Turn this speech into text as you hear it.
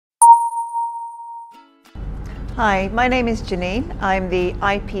Hi, my name is Janine. I'm the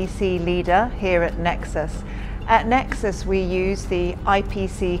IPC leader here at Nexus. At Nexus we use the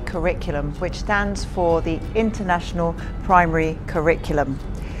IPC curriculum, which stands for the International Primary Curriculum.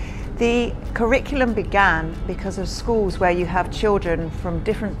 The curriculum began because of schools where you have children from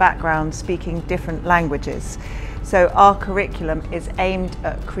different backgrounds speaking different languages. So our curriculum is aimed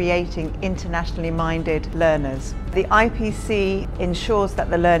at creating internationally minded learners. The IPC ensures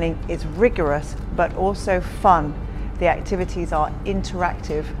that the learning is rigorous but also fun. The activities are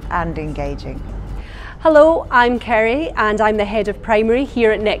interactive and engaging. Hello, I'm Kerry and I'm the Head of Primary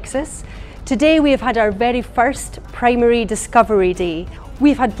here at Nexus. Today we have had our very first Primary Discovery Day.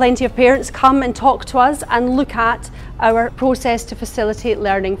 We've had plenty of parents come and talk to us and look at our process to facilitate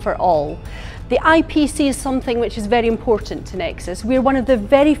learning for all. The IPC is something which is very important to Nexus. We're one of the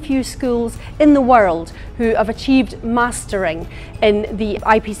very few schools in the world who have achieved mastering in the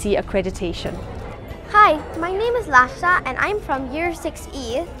IPC accreditation. Hi, my name is Lasha and I'm from Year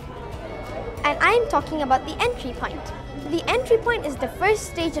 6E and I'm talking about the entry point. The entry point is the first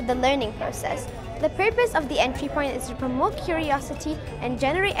stage of the learning process. The purpose of the entry point is to promote curiosity and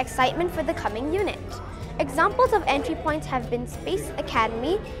generate excitement for the coming unit. Examples of entry points have been Space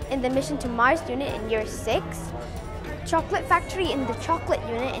Academy in the Mission to Mars unit in Year 6, Chocolate Factory in the Chocolate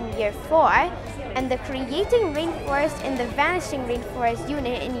unit in Year 4, and the Creating Rainforest in the Vanishing Rainforest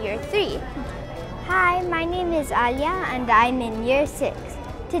unit in Year 3. Hi, my name is Alia and I'm in Year 6.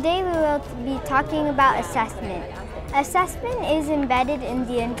 Today we will be talking about assessment. Assessment is embedded in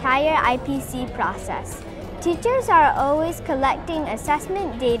the entire IPC process. Teachers are always collecting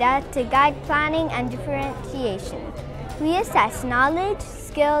assessment data to guide planning and differentiation. We assess knowledge,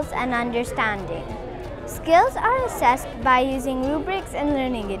 skills, and understanding. Skills are assessed by using rubrics and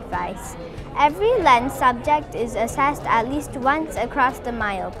learning advice. Every LENS subject is assessed at least once across the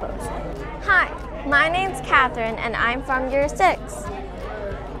milepost. Hi, my name's Catherine and I'm from Year 6.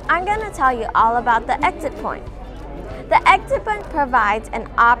 I'm going to tell you all about the exit point. The exit point provides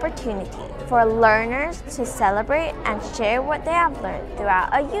an opportunity for learners to celebrate and share what they have learned throughout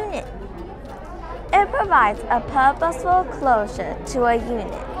a unit. It provides a purposeful closure to a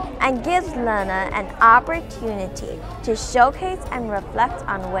unit and gives learners an opportunity to showcase and reflect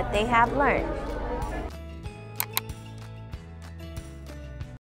on what they have learned.